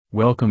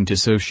Welcome to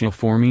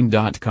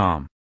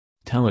socialforming.com.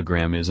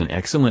 Telegram is an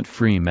excellent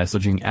free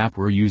messaging app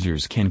where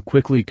users can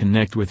quickly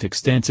connect with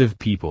extensive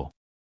people.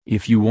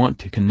 If you want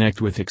to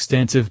connect with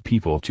extensive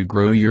people to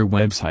grow your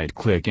website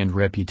click and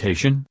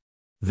reputation,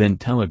 then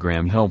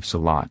Telegram helps a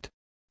lot.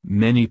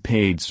 Many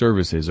paid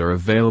services are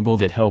available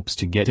that helps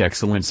to get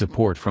excellent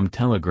support from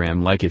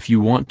Telegram, like if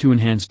you want to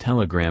enhance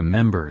Telegram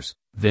members,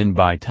 then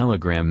buy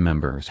Telegram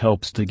members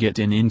helps to get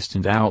an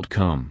instant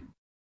outcome.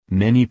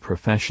 Many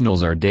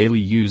professionals are daily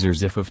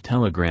users of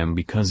Telegram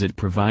because it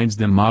provides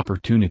them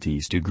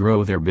opportunities to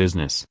grow their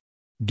business.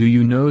 Do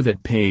you know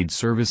that paid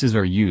services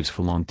are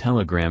useful on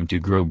Telegram to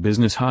grow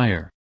business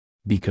higher?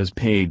 Because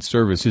paid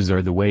services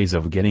are the ways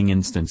of getting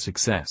instant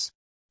success.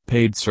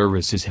 Paid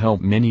services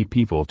help many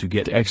people to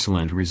get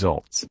excellent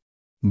results.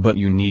 But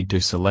you need to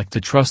select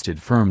a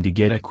trusted firm to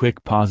get a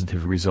quick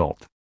positive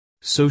result.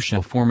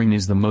 Socialforming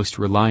is the most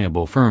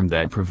reliable firm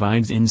that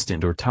provides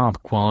instant or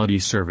top quality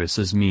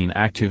services. Mean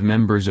active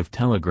members of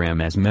Telegram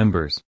as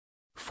members.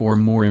 For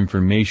more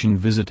information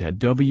visit at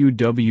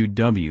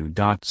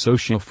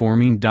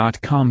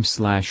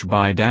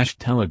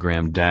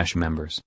www.socialforming.com/buy-telegram-members.